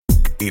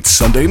It's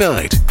Sunday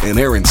night, and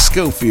Aaron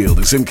Schofield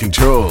is in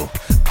control.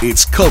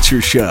 It's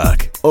Culture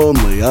Shock,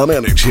 only on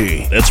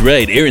Energy. That's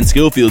right, Aaron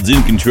Schofield's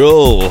in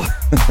control.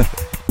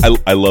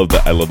 I love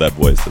that. I love that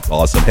voice. That's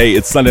awesome. Hey,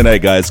 it's Sunday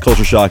night, guys.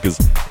 Culture Shock is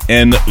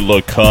en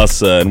la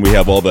casa, and we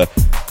have all the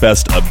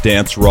best of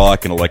dance,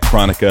 rock, and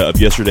electronica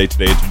of yesterday,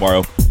 today, and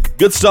tomorrow.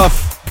 Good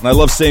stuff, and I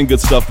love saying good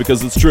stuff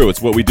because it's true.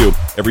 It's what we do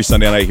every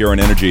Sunday night here on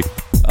Energy.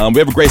 We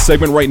have a great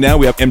segment right now.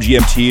 We have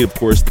MGMT, of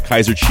course, the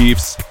Kaiser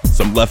Chiefs,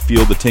 some left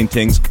field, the Ting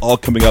Tings, all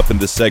coming up in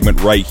this segment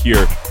right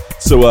here.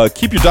 So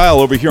keep your dial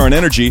over here on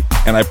Energy,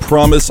 and I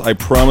promise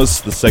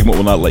the segment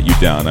will not let you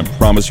down. I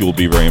promise you will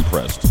be very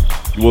impressed.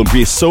 You will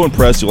be so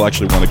impressed you'll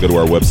actually want to go to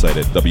our website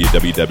at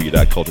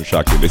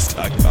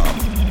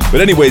www.cultureshock.remix.com.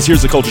 But anyways,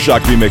 here's the Culture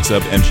Shock remix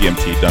of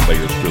MGMT done by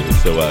yours truly.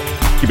 So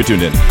keep it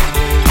tuned in.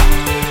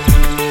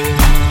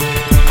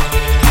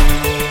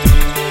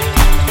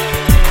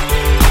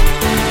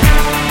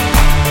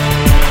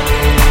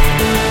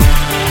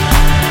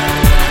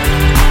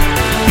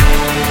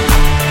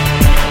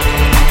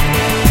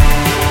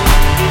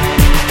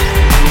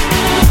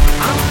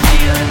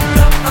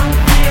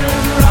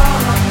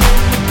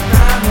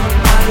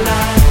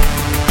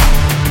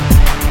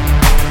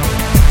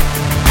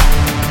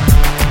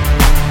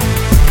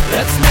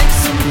 Let's make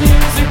some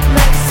music,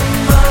 make some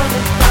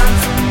money, find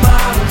some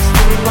bottles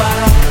to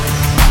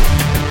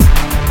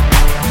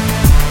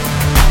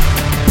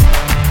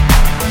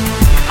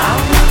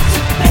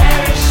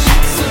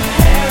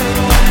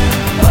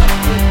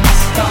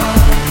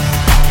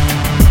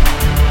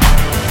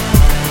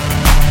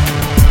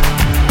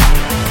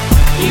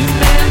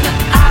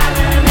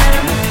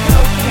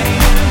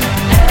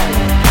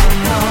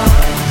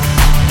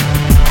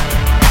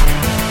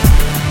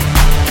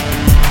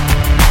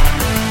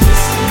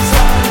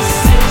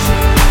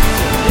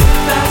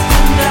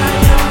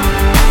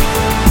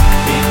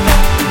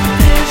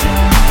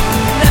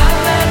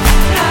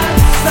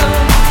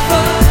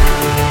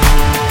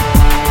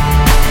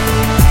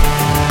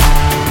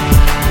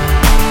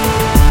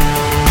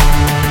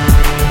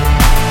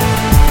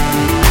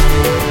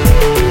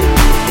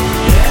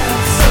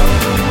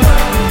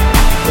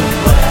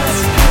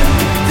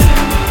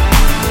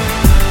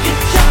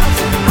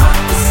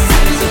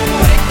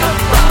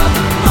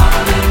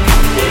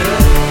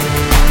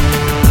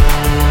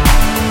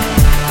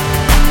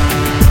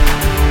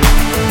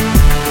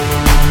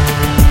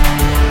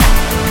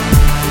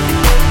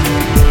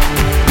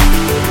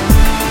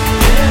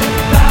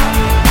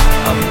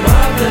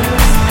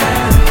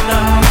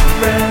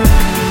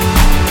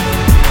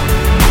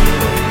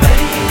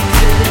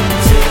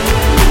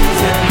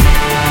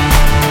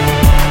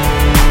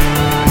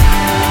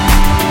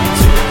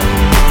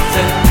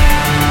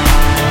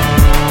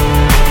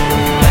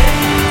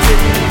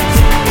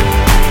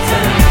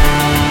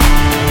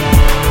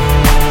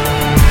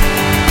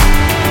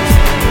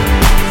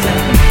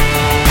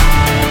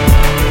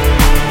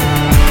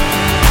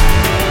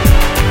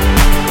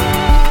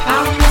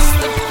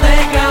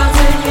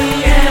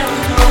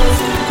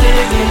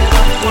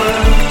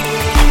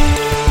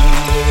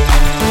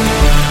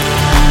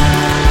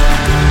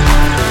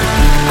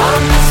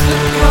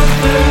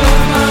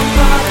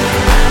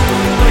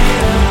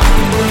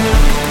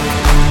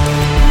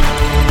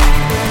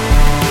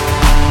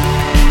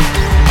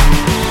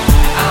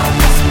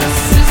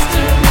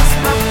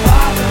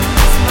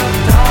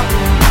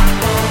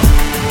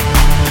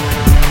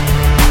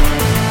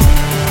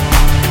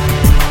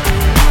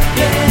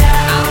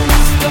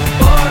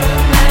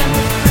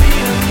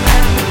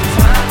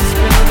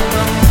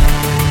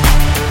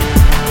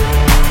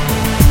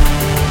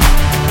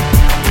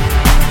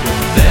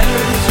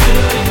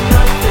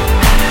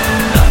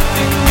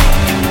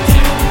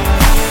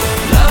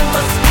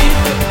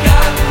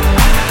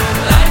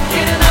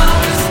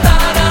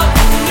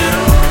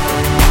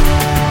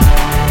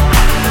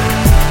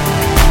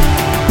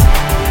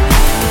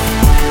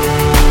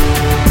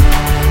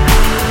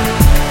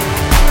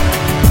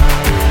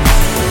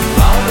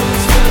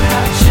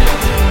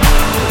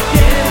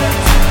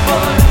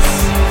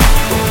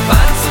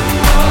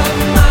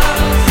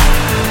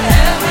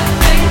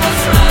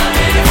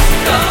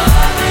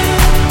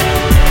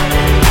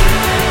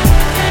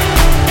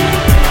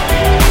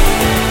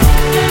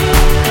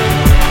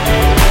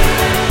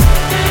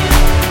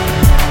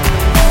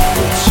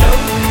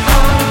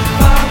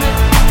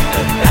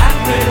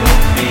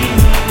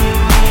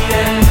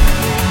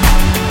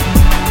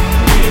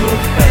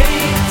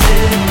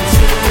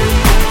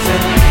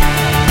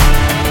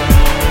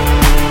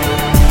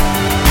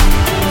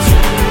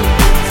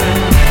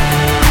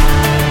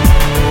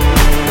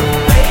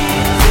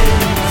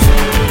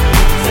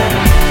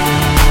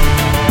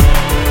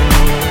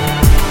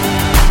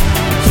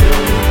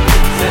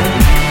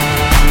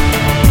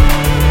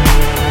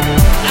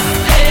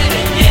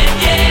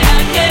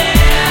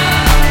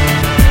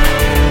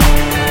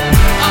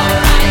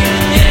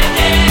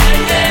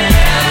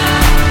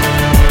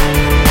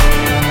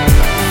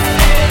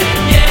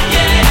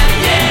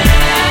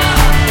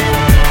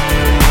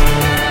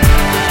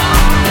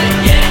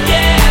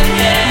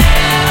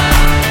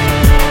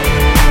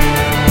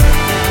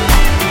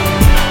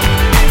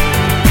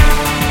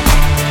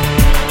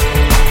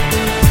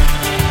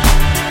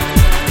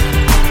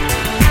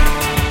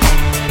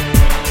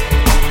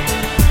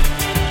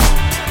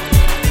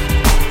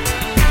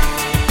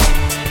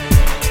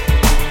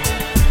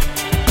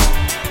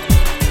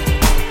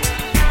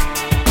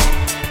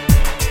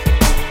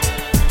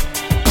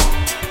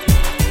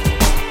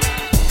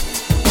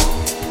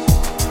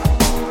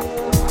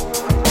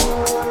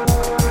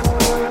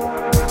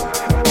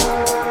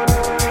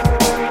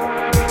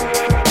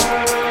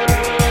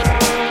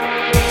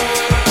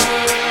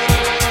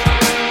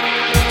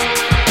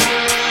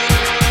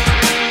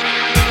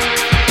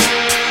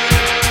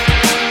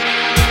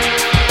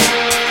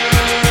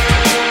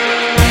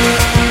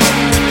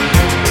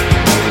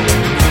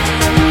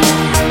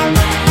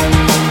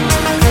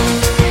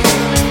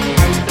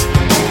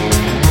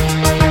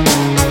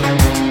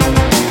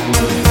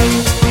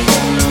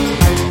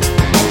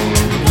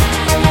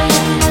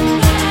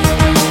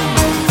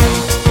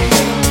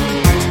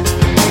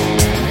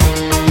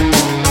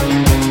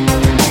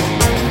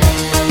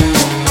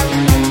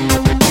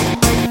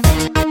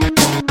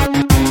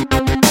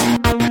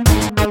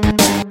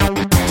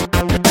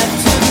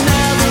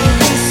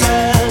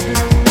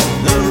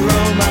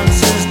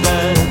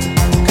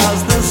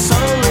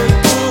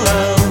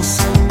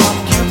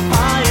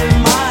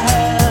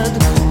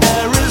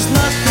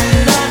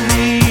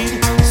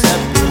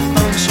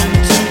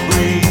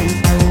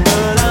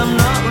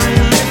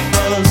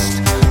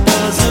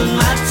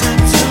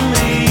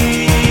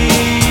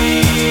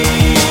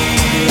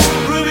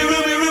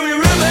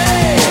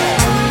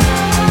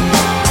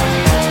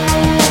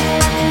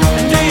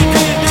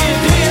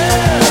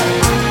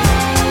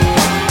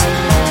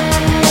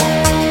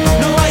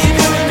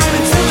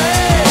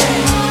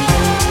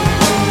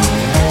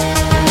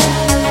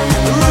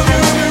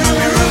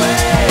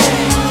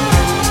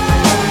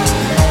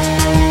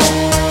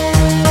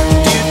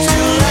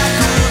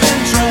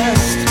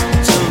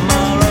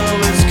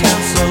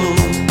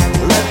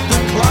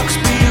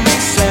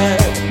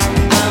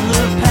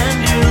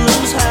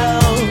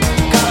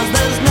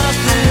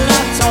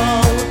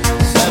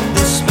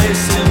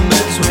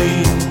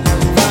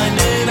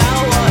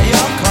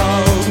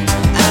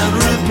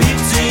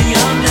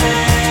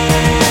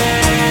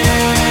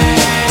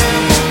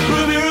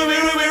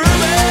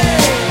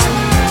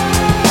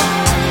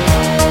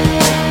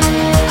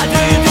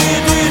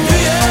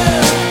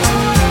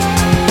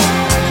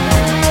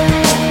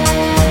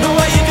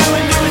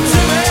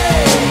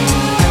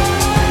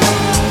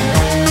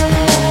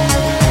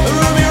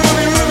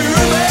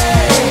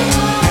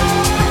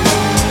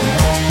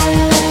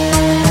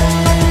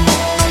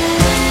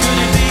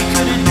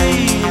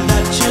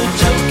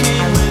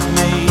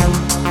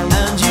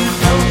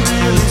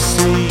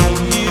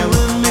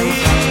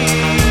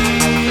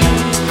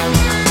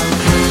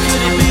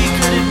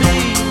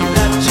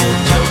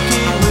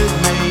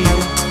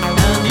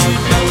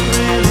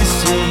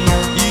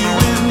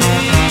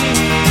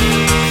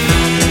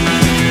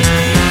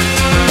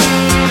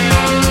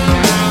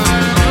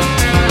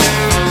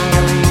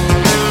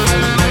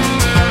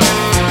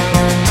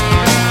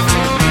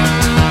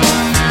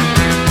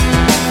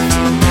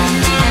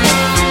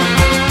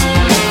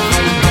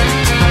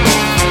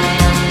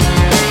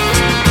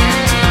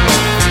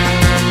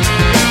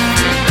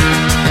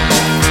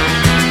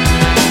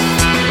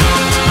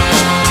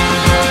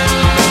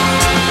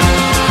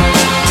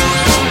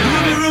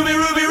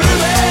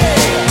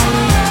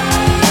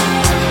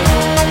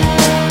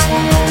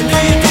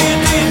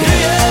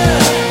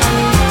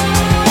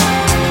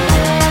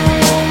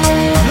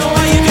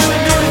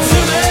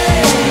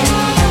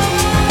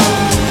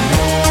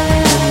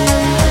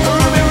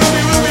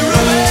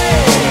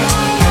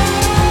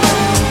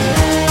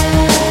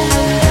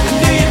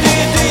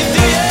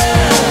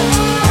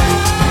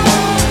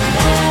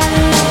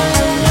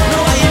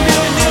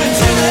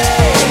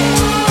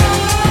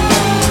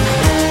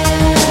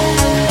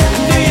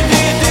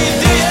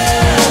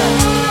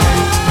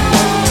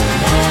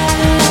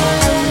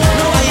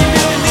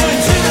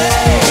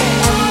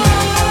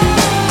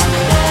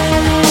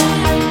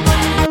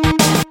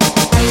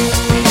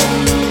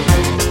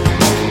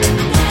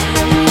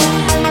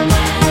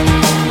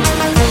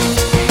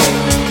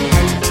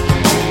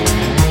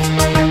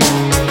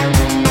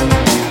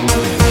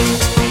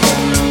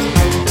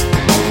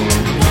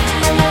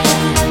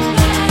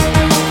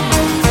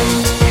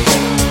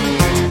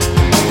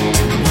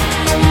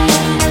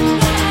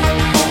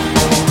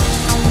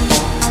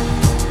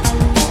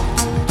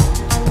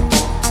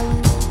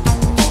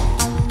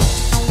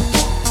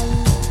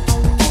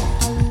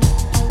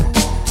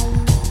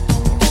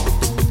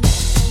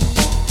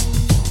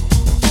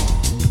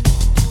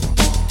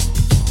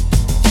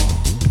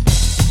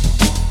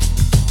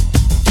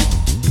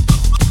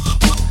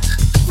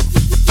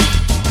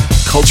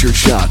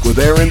with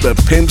Aaron the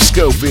Pimp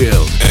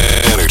Schofield.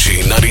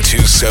 Energy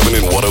 92.7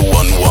 and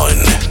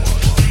 101.1.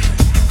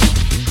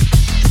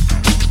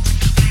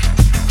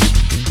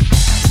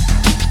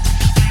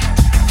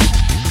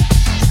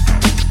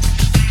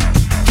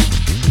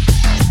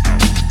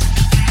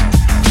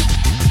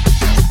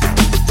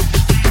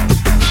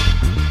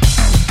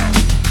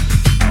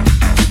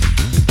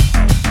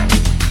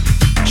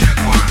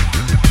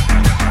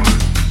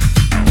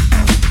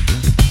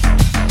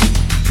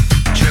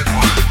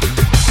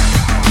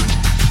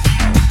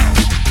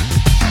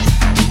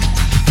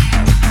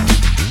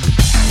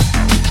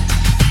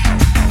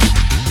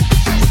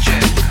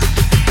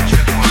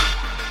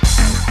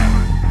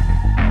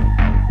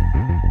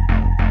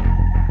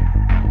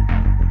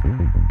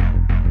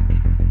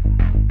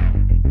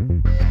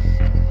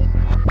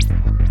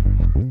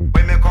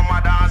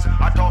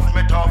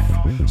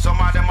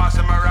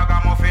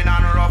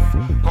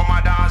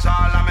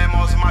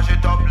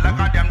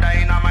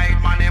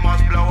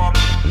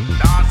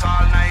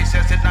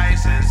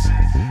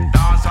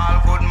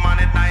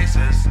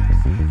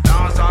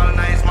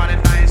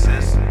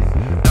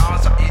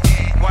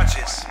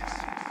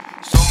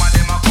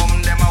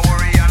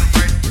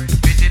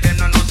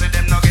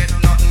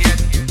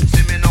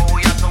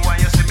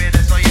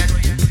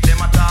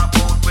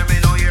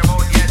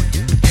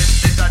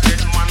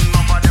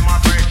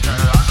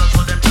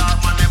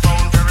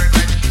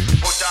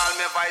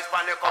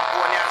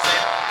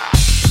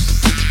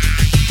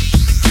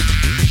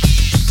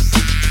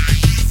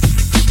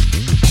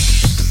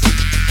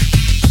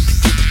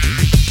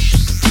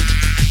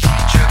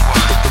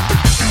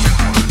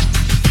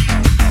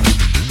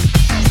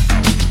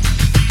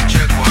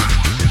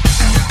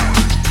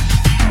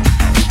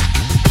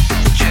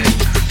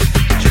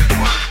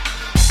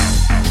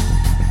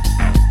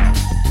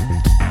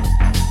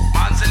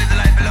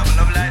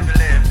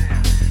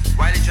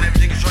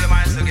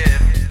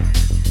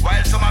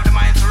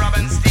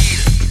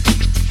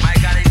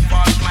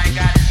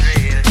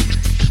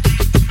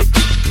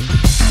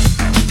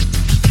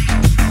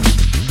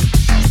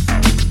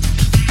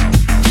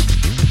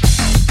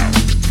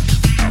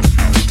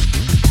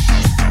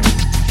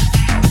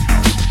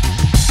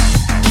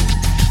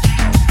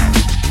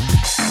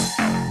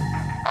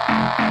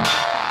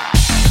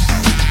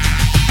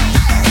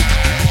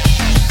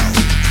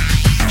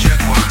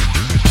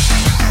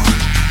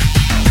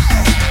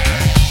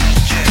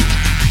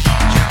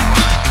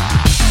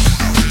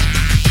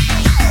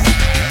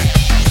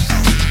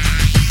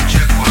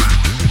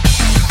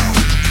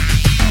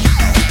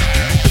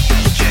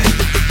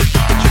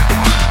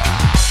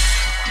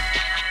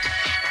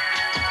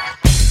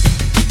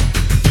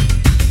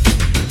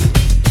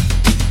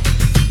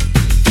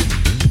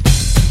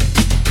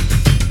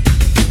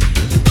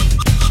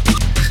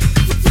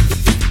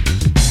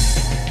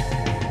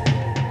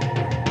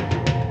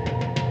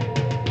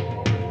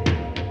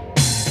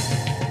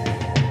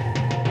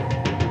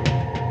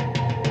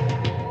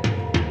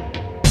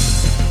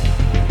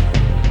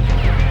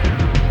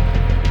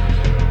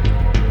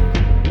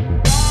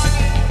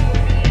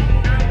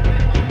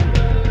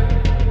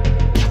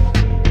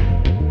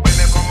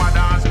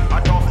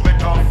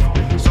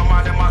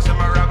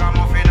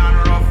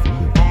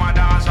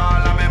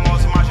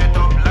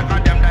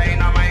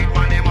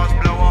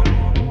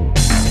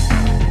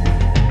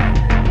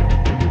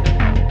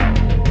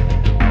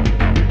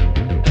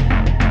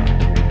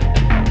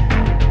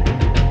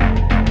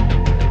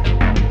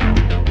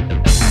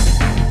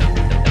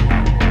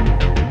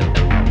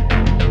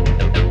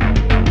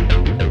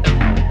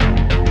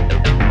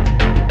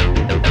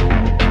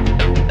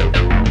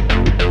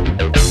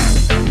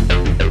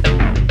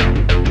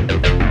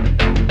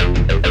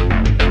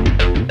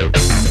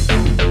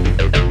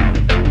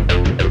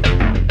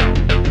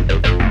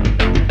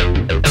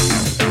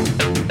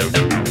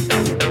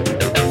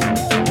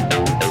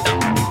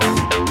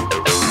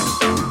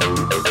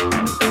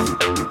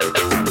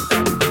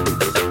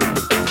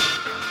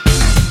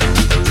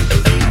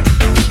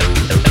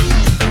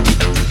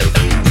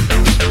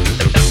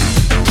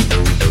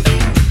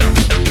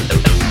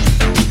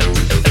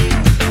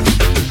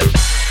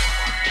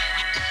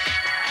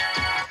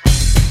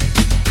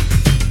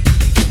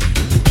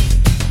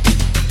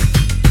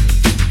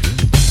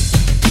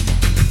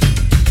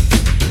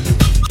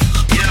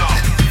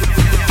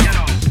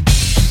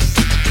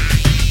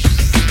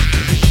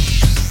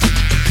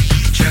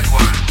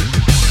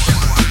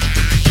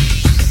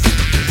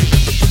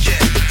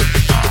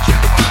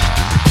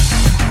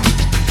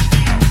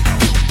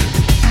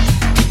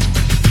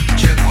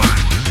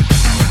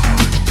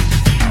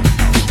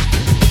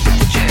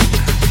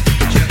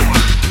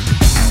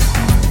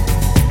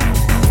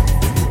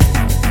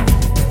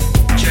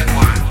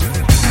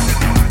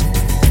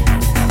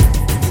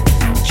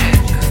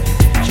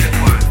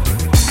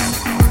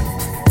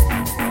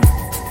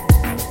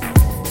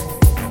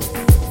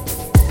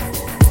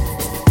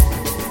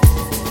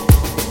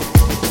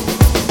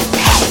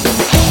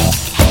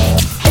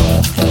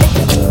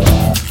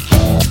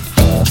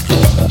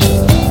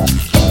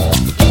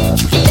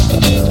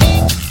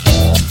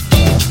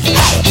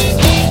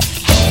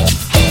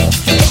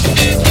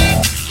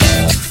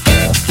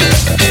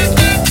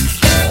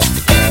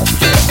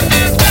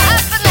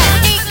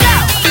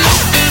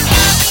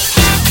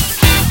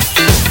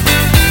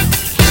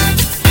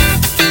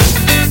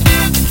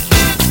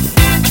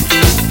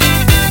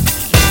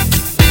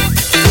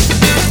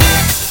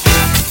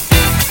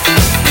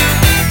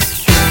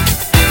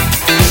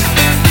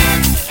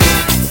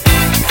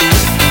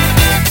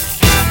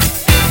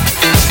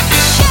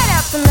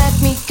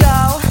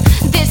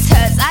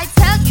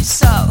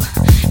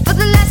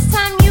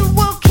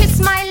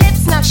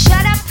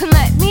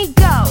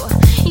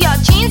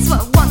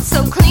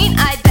 so clean,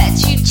 I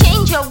bet you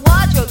changed your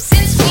wardrobe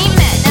since we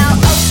met. Now,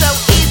 oh so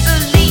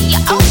easily, you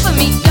offer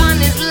me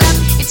honest love.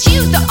 It's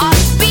you that ought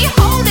to be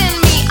holding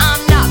me.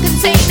 I'm not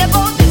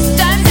containable, this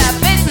turned up,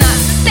 it's not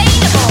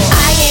sustainable.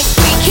 I ain't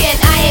freaking,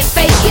 I ain't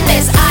faking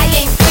this. I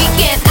ain't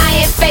freaking,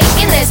 I ain't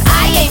faking this.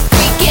 I ain't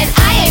freaking,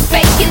 I ain't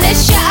faking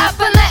this. Shut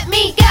up and let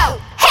me go.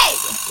 Hey!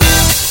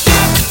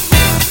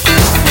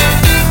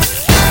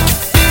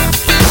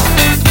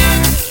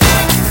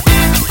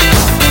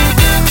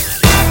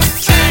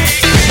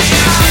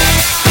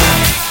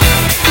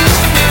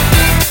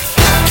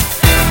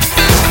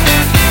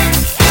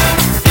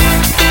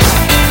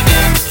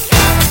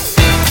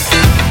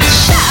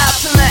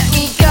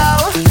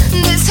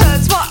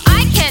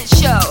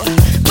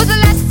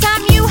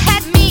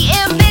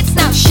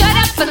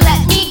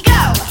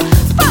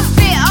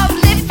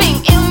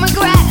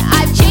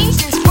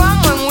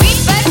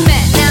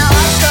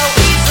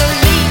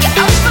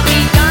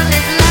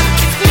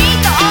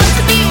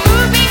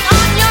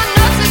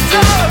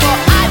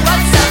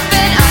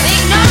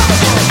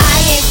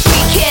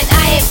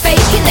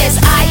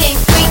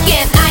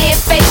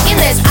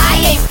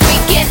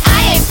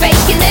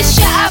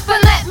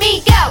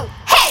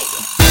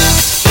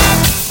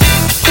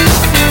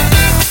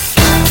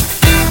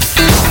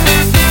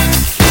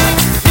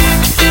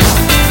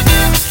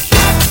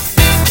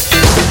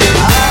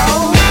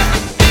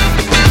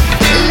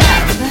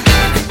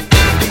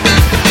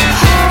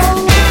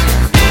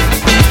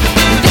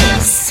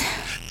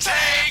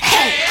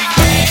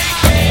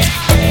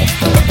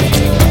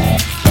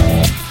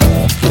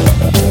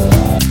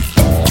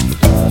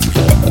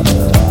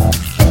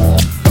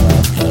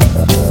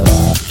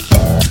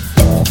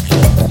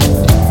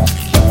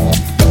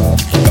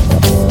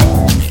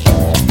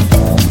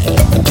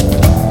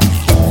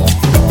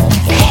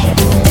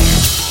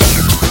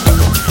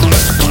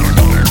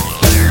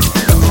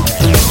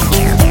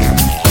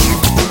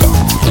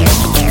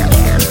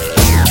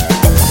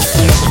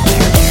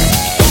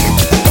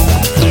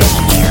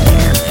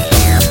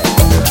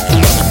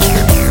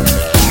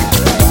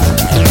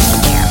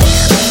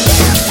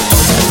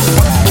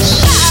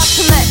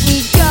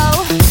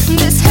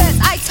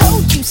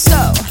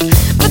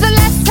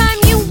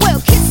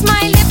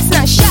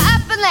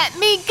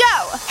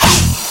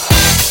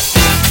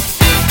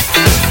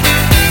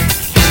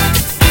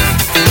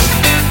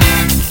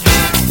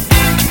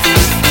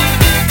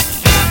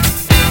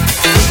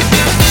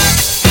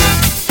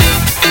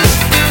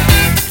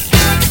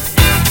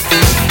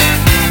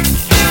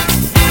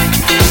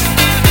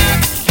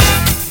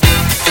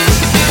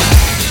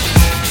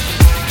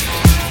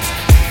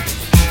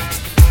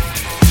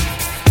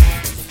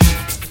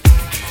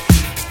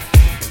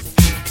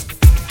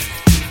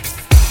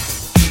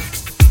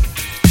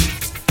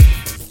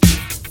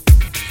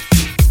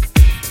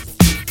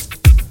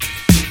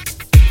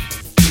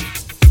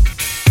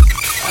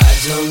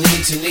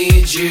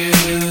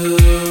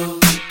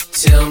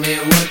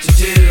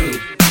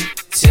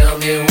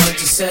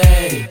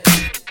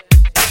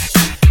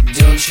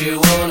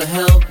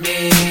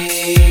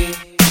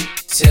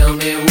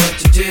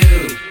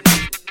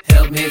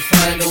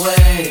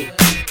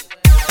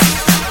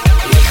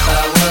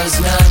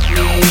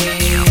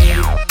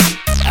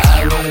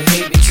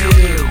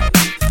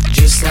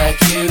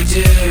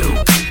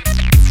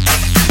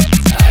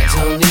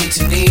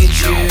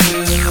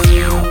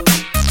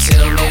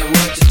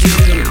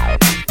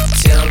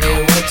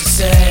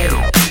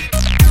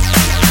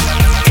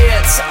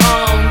 It's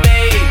all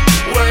made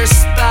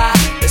worse by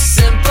a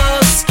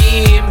simple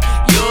scheme.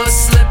 You're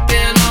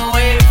slipping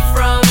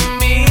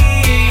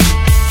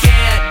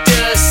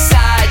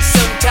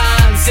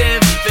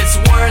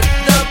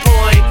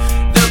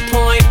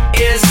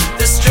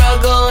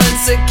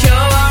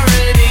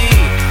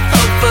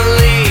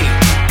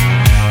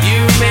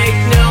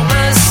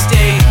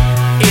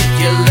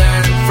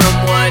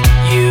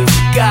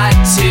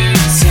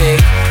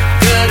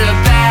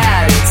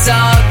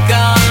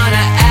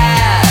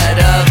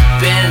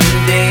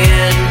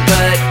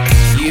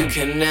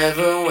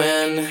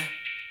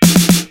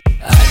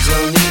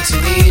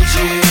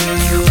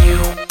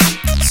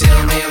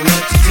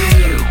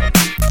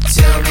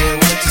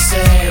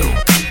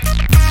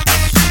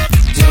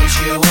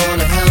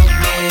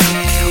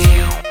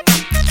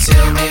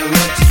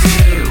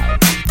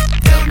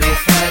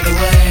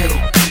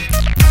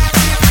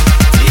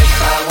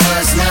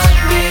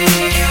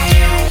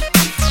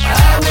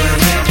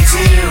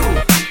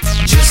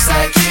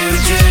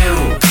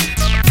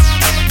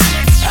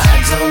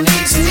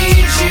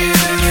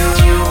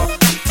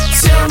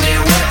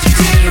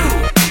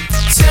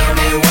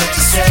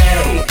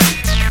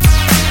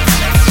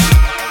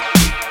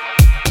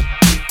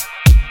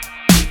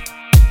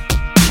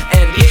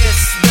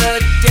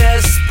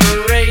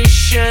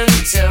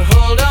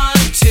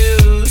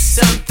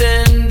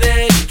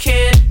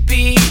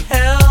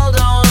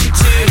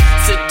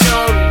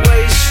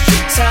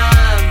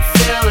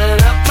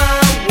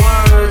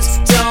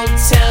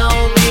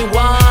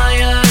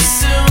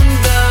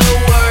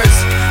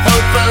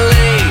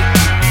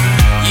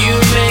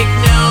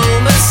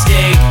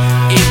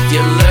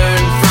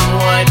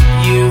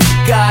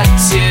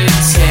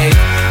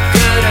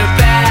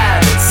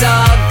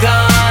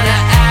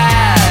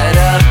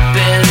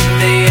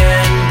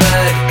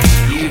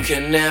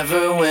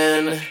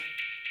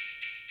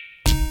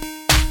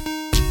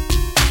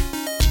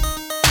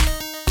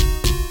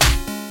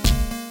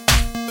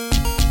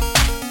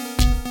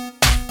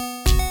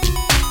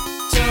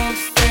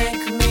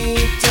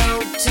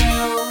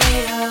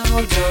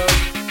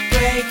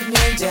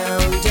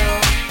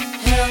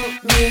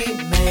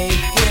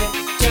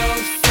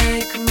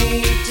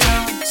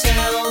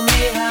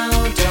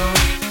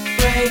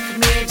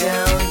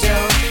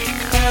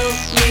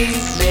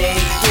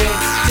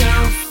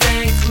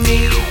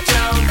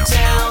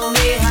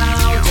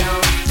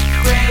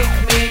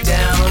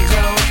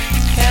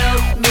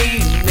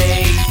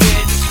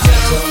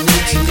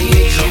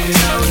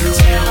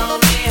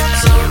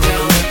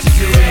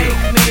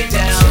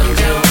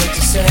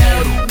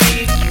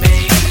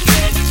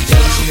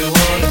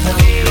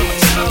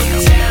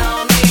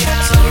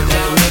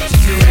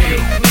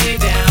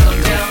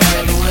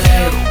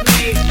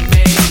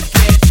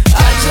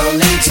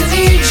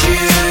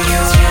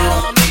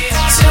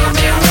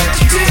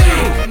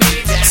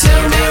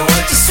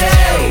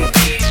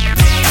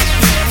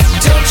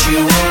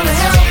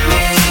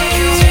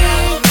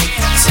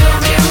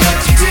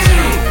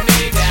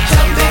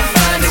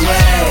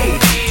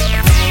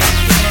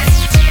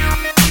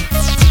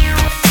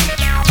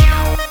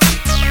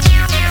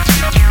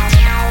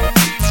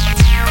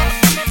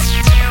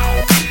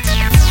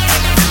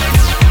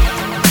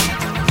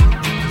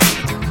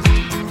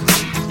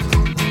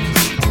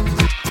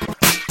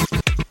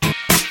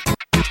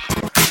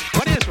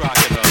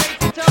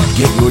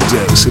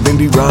dose of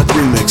indie rock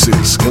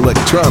remixes,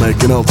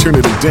 electronic and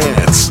alternative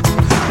dance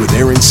with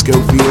Aaron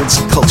Schofield's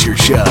Culture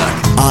Shock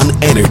on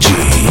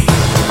Energy.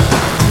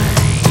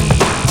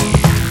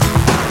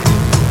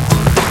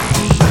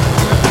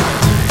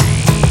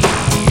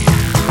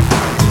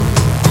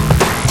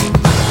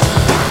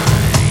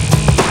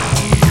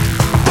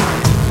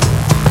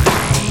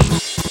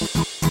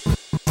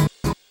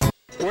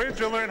 Where'd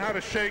you learn how to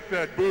shake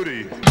that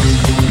booty?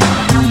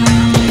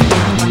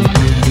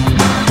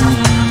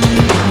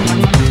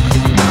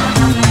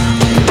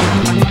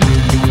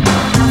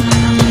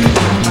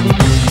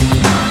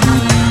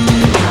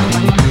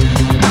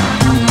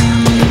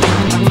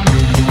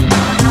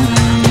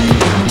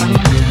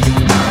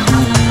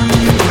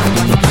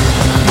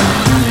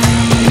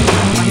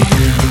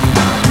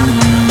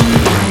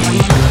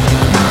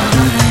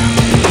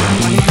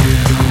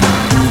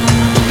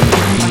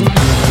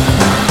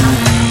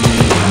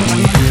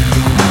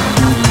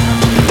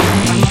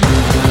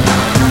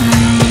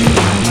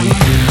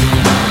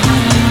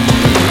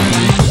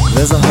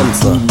 There's a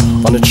hunter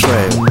on a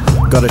trail,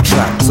 got a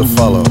track to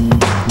follow.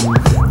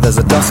 There's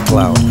a dust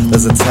cloud,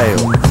 there's a tail,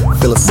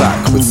 fill a sack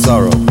with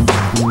sorrow.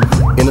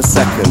 In a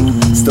second,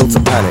 still to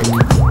panic,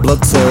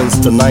 blood turns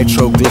to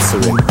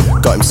nitroglycerin.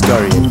 Got him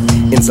scurrying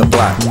into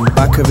black,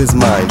 back of his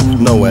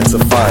mind, nowhere to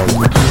find.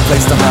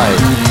 Place to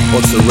hide, or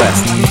to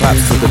rest,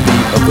 claps to the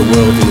beat of the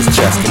world in his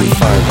chest. Can he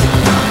find it?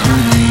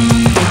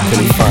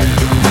 Can he find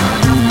it?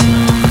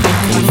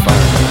 Can he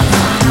find it?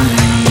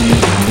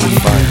 Can he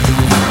find it?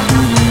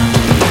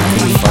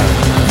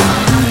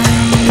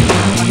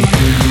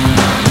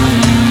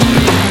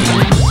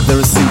 There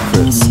are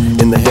secrets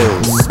in the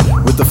hills,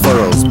 with the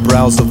furrows,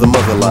 brows of the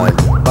motherline,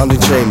 bound in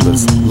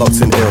chambers,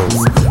 locked in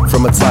ills,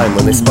 from a time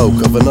when they spoke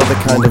of another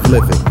kind of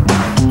living,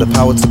 the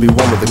power to be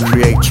one with the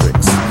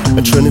creatrix,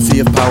 a trinity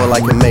of power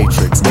like a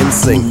matrix, in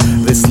sync,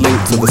 this link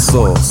to the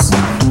source,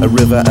 a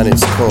river and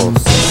its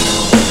course.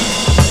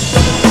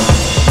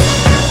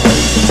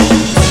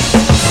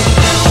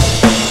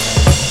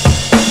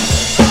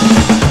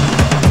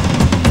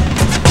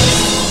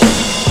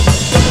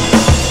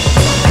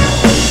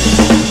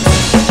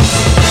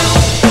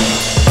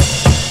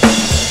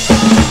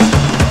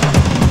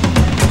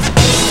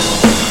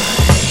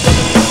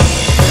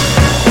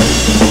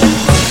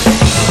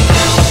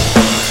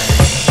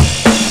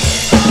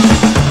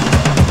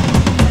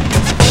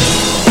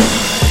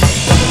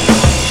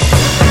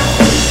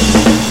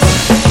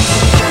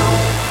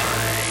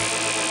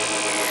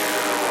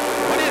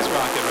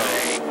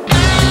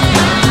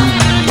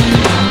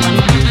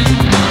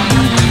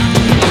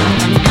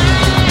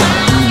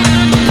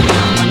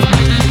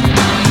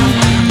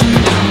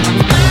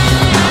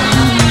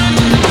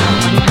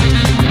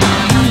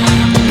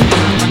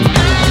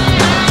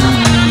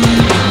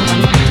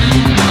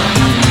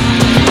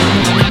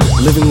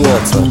 Living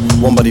water,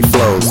 one body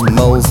flows,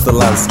 molds the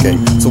landscape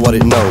to what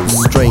it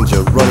knows.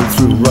 Stranger, running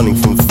through, running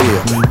from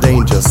fear.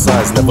 Danger,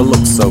 signs never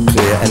look so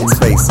clear, and its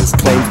faces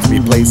claims to be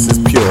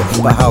places pure.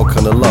 But how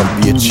can a love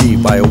be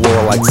achieved by a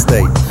warlike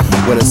state,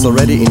 when it's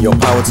already in your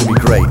power to be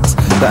great?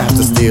 Don't have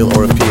to steal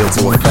or appeal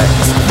to affect.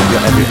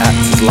 Your every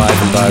act is live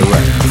and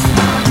direct.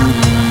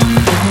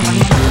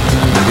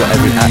 Your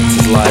every act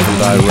is live and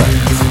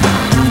direct.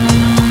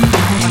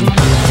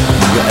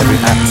 Your every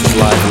act is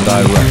live and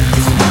direct.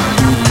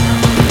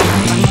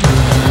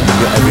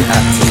 Your every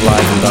act is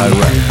live and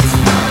direct.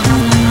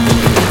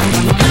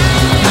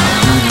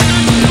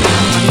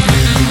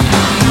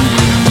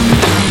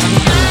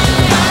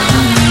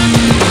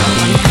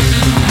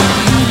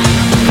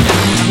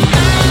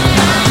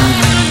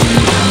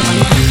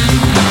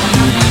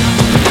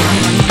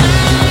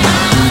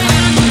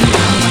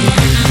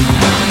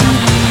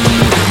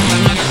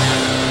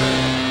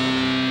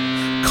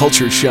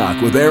 Culture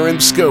Shock with Aaron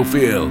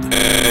Schofield.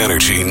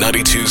 Energy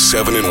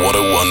 92.7 and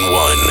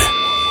 101.1.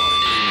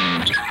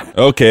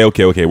 Okay,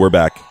 we're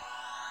back.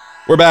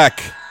 We're back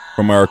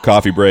from our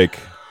coffee break.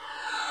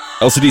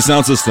 LCD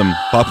sound system,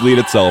 pop lead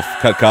itself,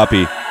 cut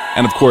copy,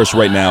 and of course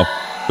right now,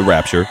 the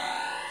Rapture.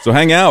 So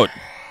hang out,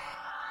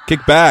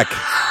 kick back,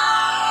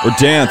 or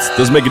dance,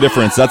 doesn't make a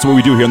difference. That's what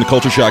we do here on the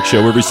Culture Shock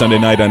Show every Sunday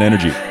night on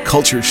Energy.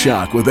 Culture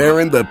Shock with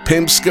Aaron the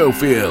Pimp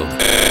Schofield.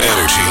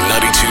 Energy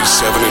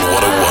 92.7 and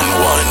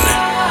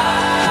 101.1.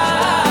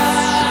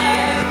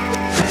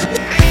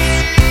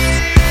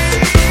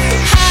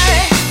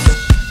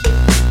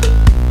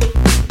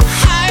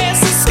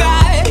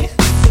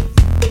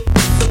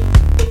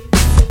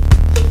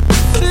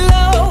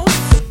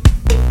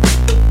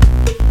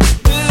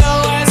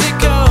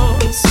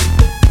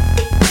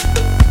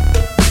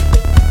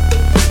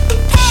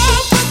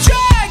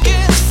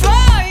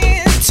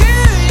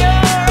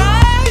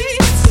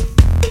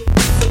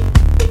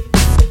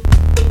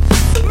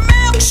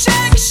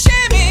 Milkshake,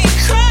 shimmy,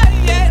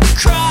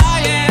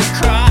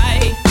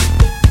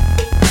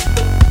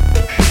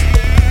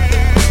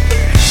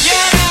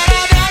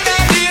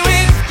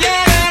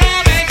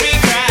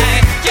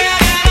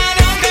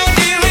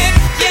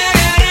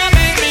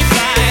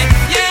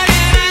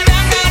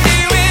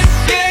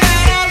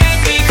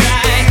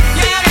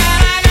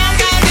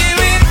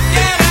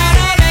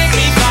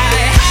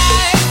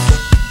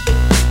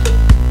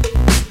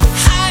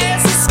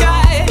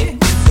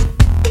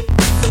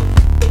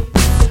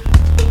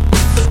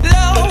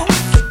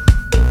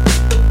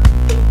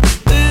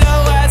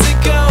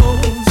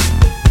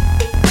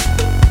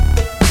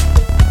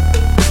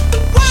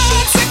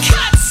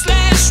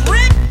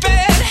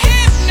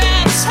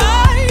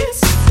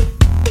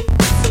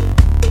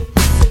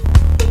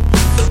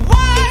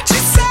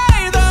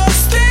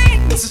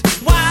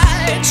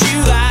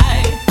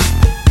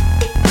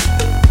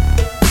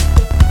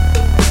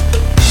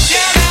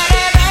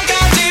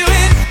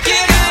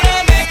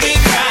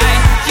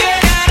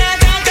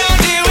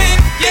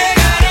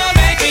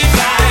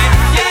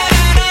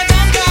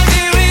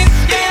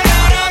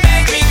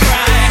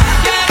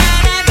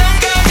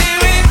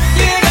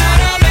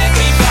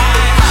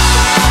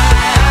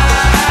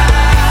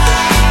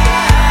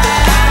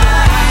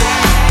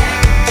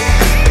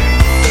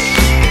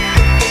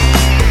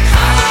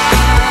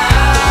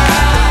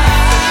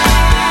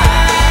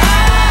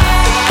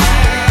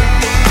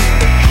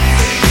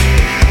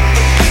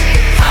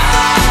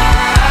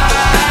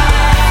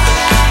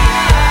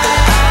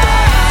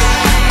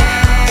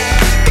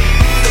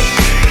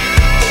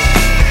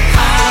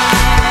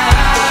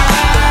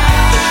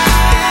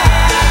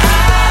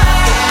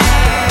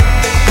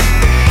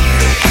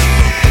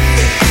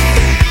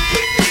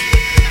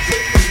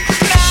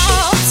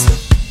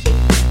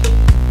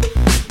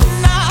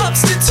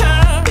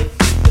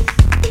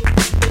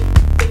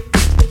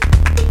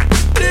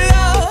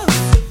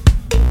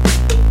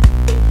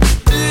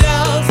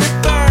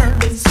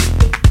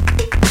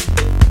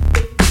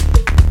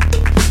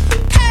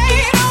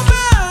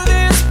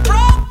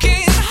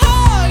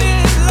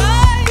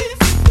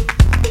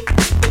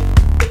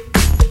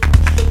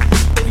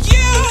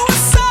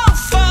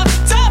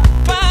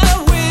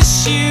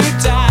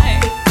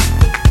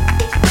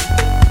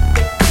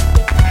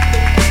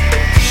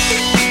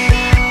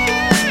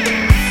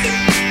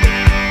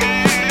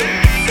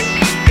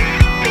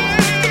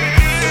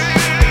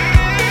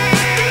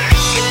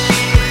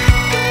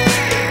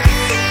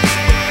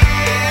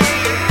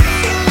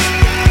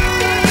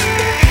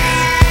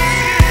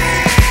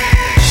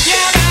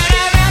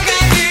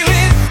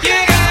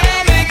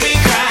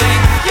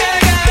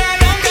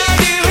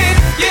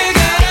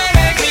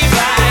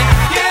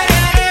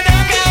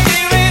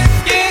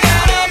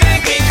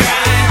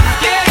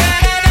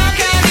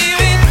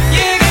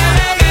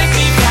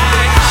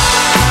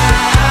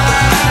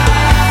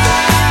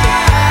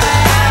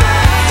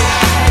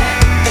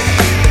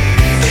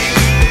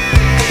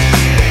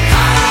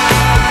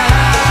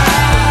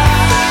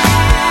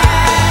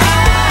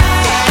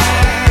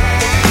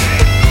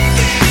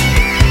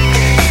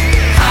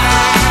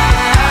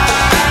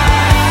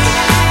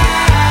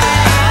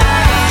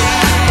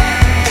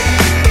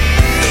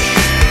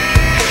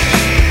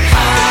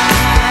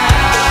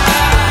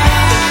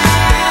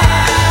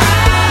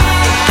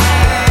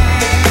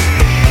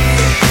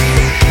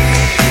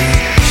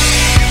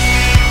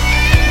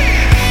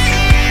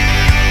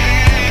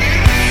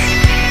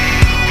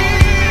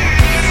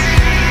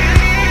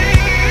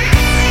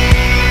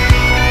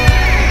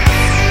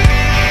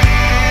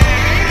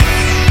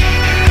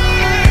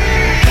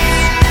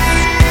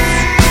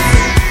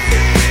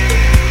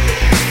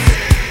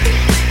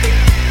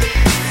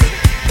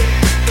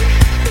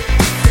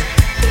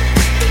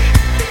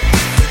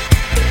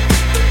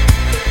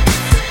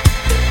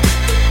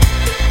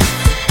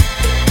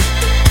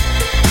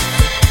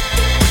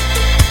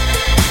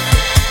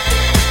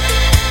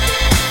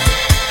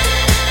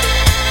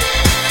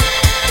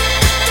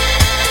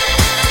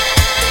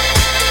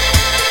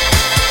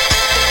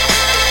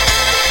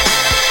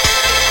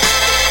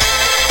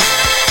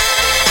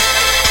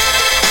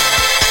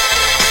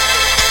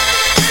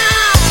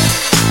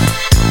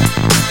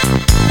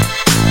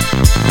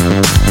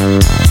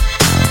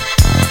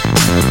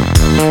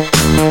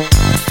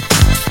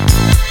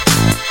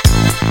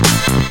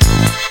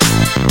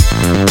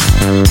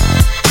 Because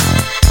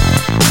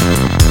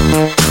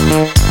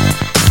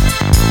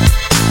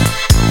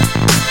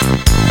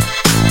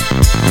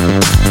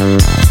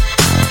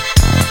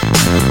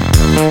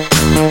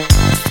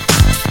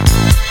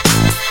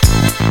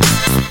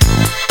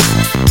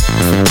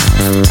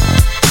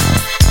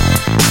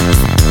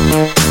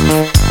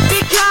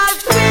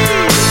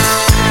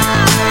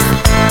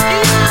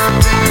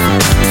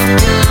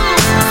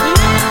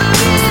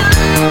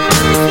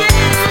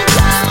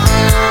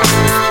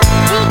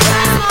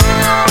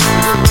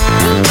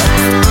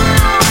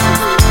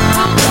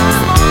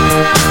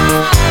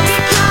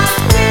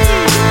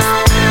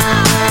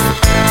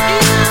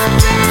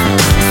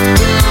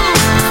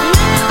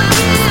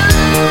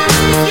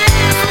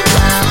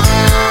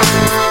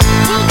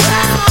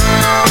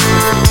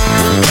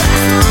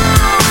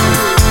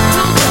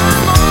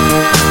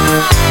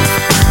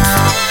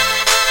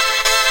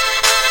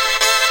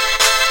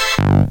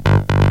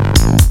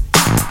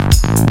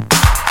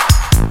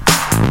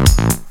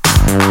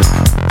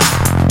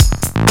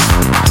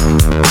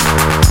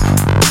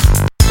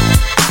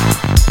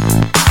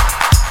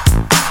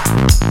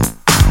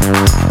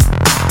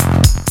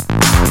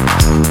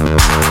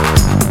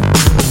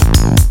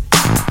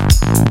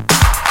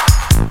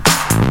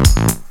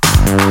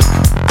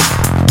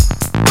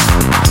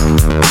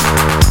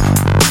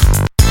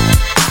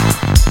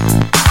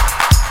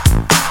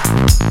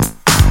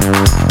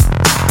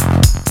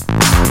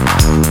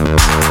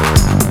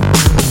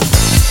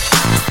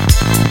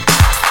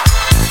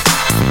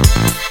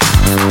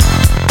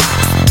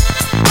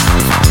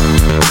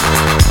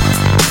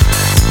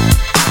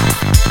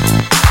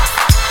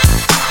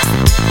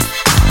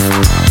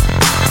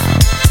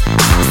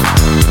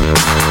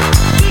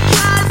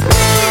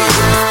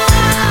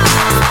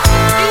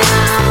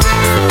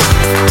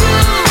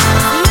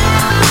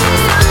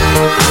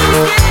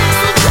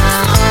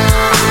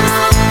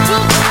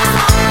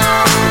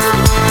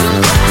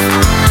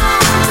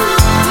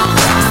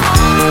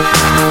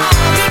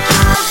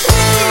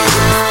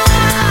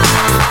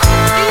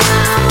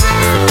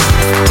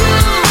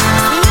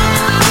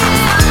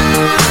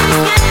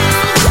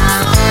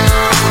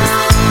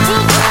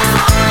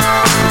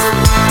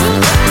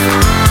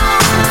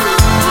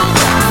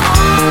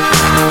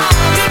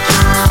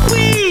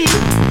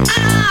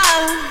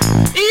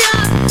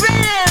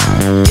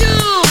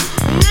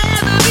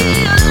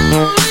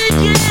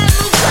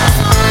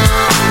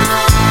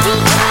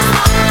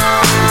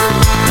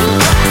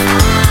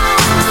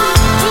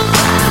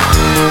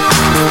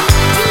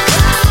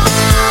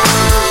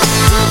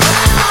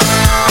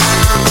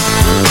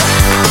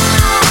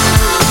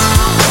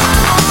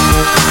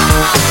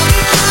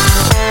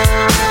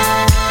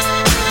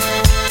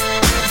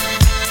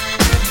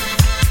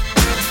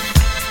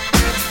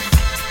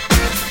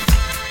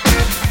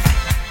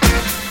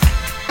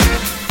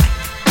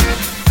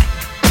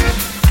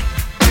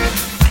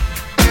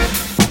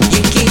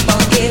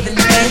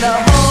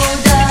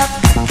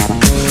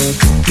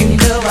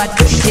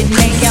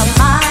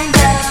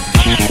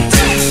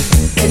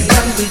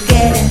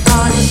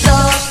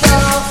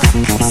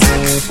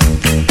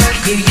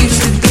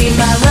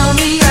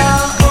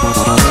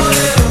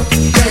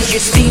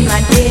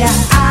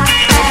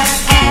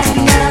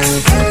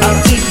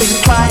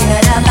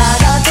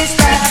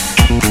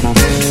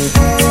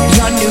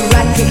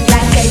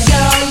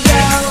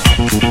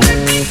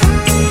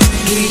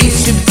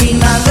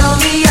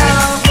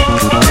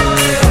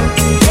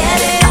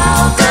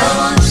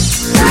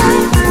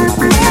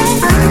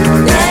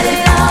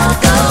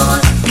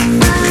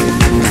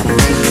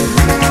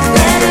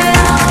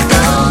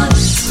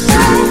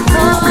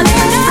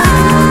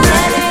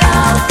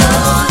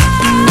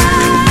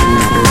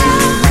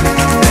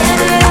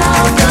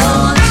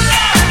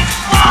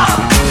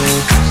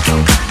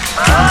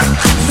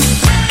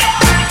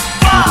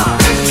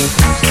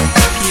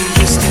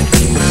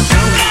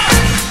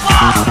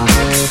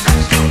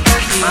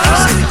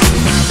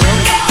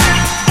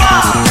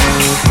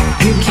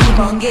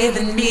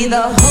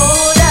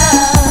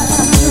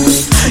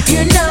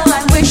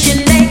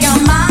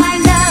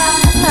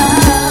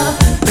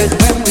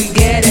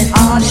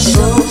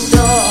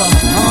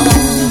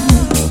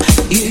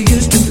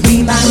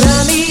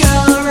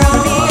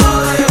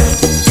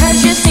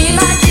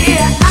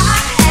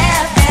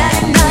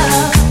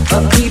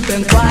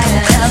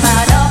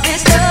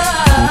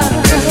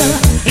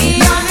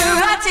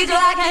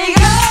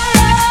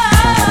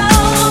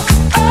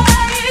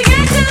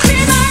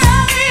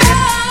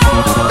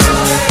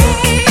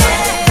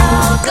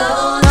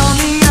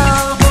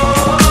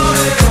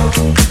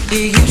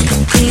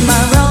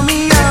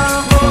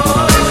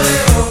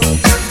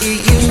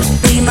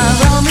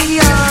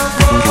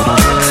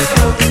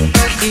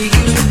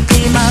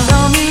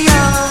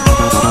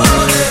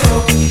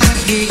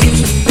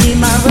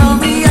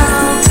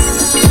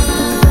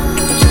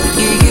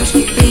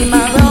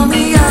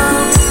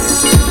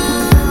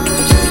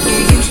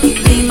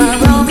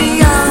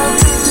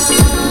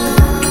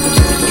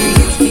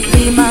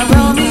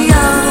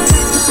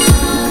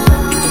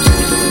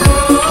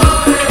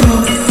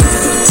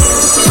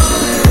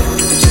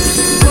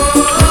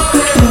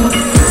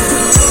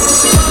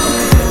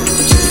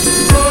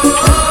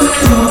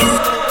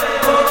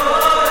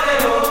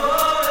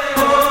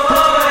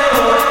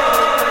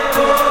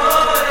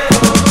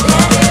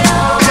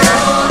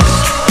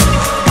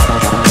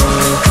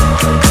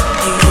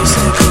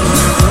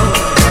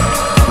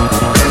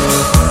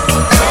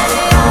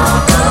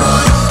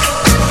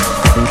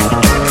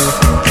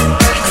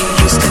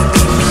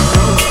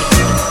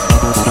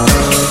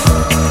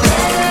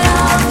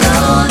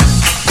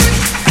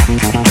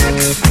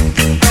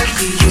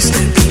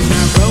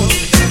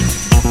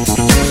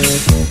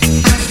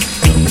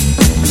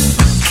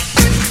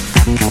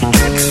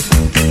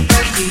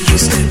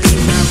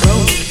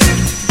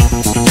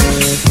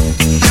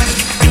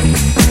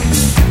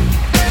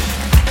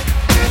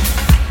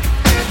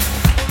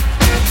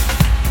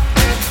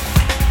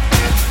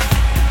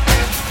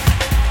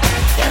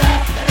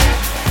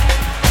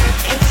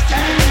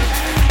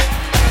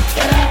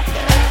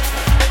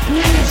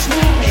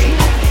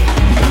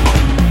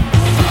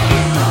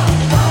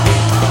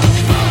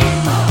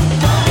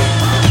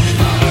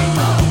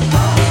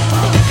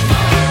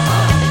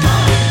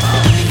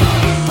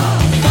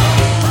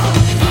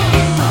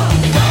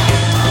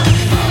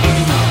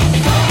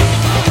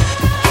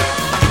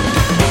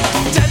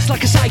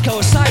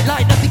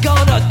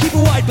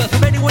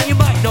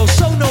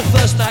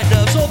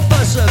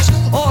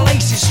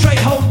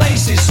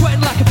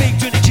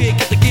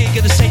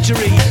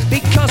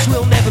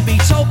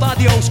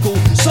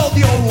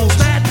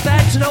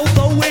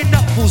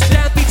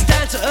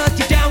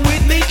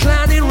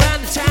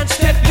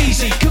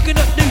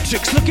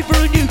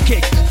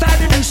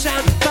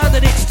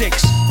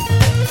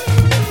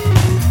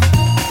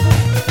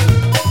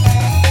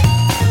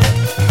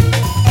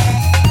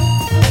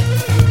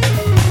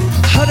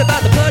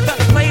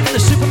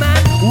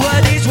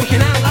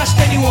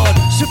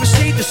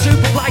supersede the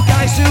superfly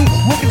guys who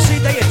walk and see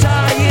they are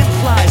dying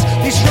flies.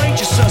 These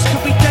strangers sus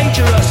could be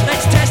dangerous.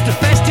 Let's test the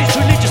best, it's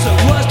religious at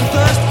worst. The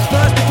first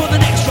before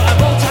the next rhyme.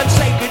 All time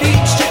sacred,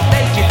 eating strip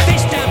naked.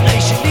 This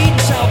damnation,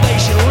 needing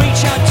salvation. Reach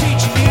out,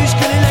 teach and use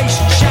good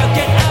elation. Shout,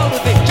 get out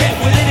of it, get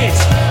within it.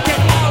 Get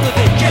out of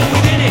it, get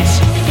within it.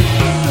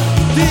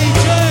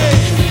 DJ,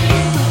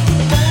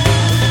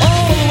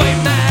 all the way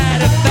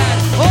mad and bad,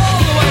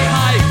 all the way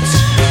hyped.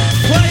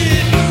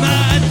 Play it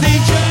mad,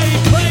 DJ,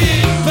 play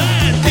it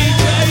bad,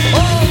 DJ.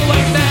 All the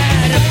way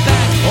mad and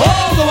bad,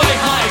 all the way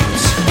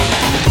hyped.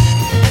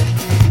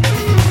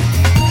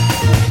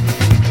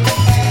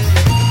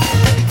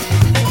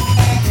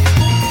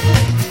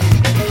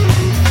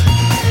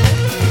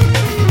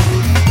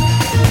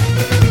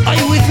 Are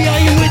you with me? Are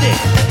you with it?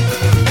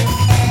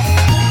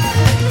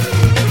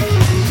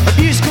 A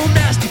musical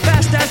nasty,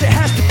 fast as it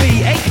has to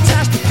be. A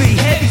catastrophe,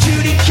 heavy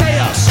duty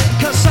chaos.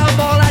 Cause I'm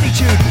all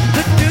attitude.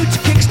 The dude to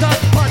kickstart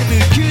the party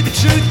mood. Cue the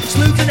truth,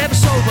 sleuth and never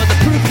sober. The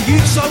proof of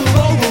youth so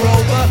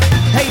over.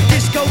 Hey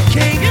disco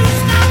king, you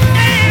stop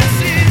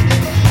dancing.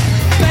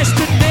 Best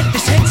admit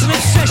this hit's an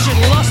obsession.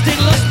 Lost in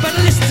lust,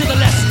 better listen to the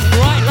lesson.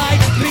 Bright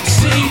lights, big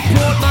city,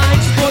 broad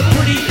minds, born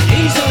pretty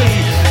easily.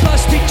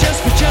 Busted just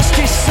for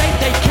justice sake.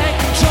 They can't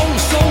control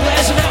the soul,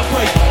 there's an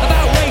outbreak of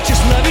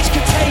outrageous love, it's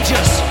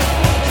contagious.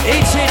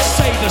 It's here to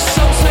save us.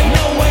 Some say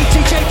no way,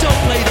 TJ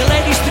don't play. The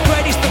ladies, the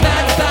greatest, the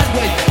man, the bad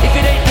way. If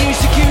it ain't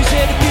music, use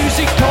it,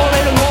 abuse it. Call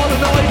it a wall of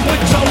noise, but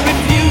don't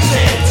refuse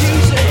it.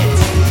 Use it.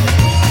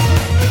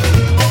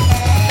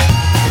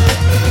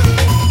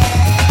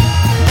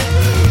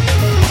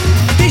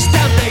 This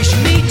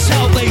damnation needs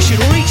salvation.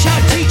 Reach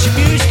out, teach and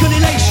use good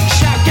elation.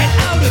 Shout, get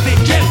out of it,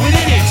 get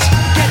within it.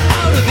 Get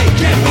out of it,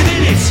 get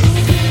within it.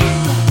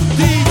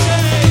 DJ,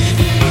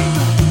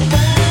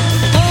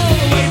 all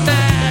the way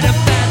mad and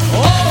bad,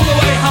 all the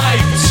way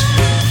hyped.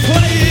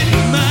 Play it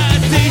mad,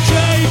 DJ,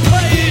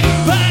 play it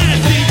bad,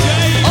 DJ.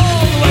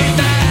 All the way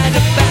mad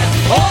and bad,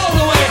 all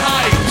the way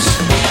hyped.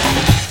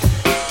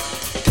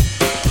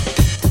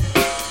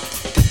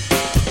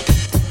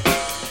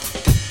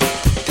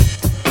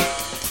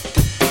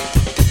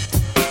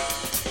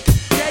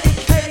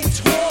 Dedicated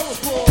to all the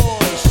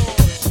boys,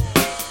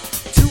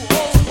 to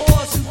all the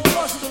boys who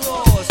lost the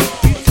laws.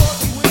 You thought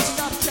you would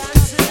stop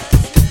dancing,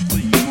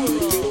 but you were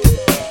wrong.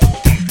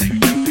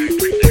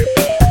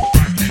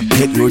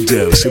 Get your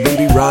dose of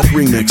indie rock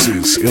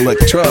remixes,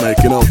 electronic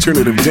and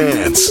alternative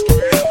dance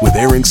with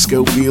Aaron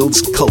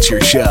Schofield's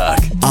Culture Shock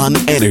on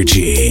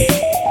Energy.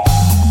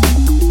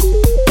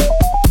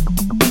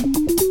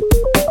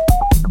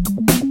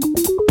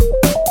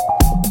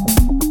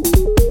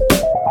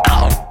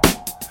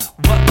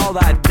 What all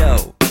I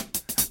know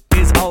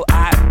is all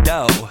I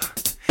know.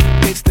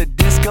 It's the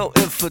disco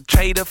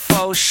infiltrator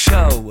for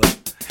show.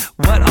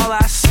 What all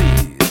I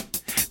see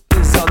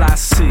is all I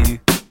see.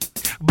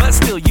 But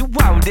still you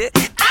want it.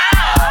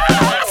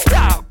 Ah,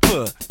 stop.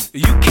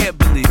 You can't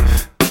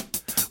believe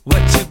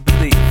what you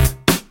believe.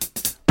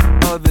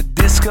 Or the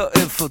disco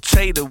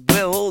infiltrator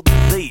will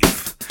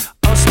leave.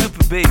 Oh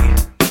stupid B.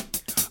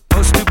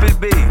 Oh stupid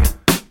B.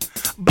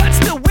 But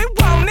still we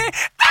want it.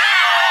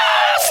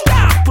 Ah,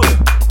 stop.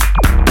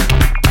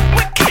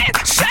 We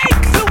can't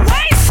shake the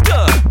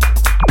waster.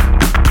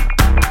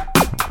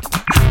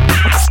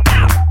 Ah,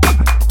 stop.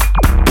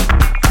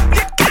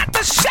 You got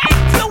to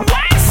shake the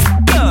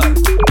waster.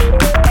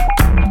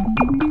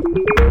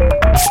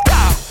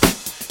 Stop.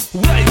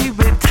 What you've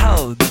been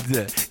told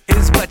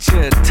is what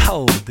you're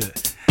told.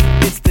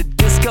 It's the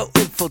disco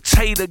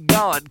infiltrator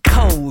gone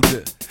cold.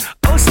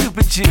 Oh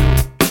stupid you,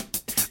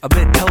 I've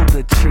been told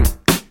the truth,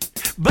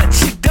 but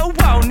you don't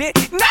want it.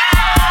 No,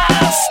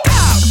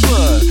 stop.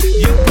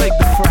 You break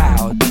the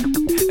crowd,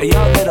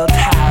 your little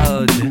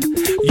town.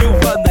 You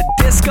run the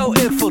disco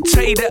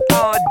infiltrator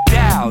on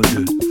down.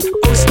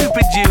 Oh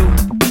stupid you,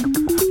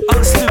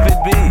 oh stupid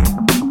me,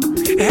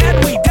 and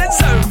we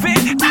deserve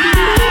it.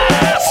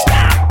 Ah,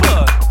 stop.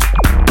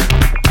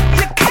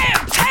 You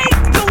can't take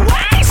the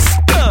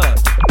waster.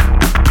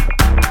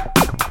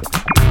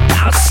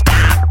 Now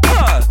stop.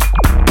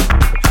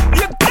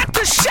 You got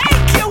to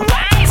shake your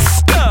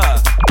waster.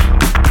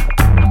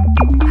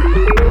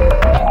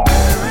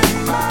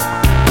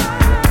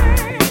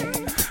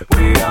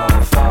 We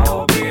all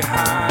fall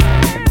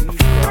behind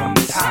from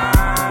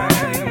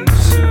time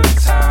to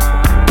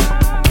time.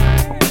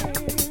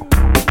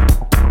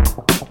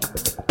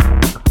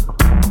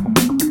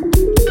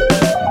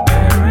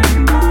 Bear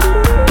in mind,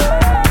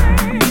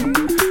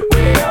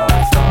 we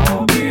all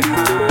fall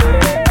behind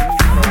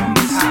from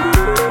time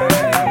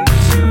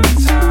to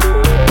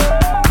time.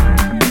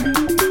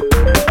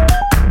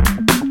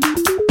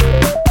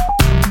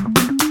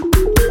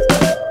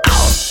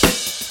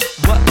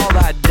 What all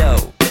I know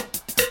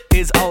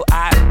is all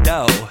I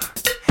know.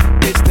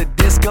 It's the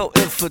disco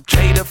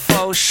infiltrator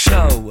for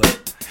show.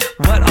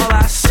 What all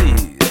I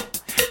see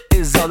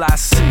is all I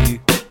see.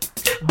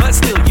 But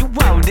still you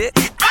want it.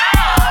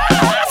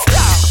 Ah,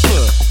 stop.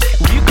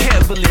 You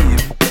can't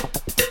believe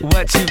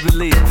what you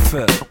believe.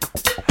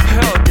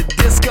 Oh, the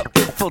disco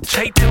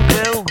infiltrator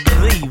will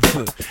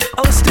believe.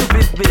 Oh,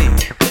 stupid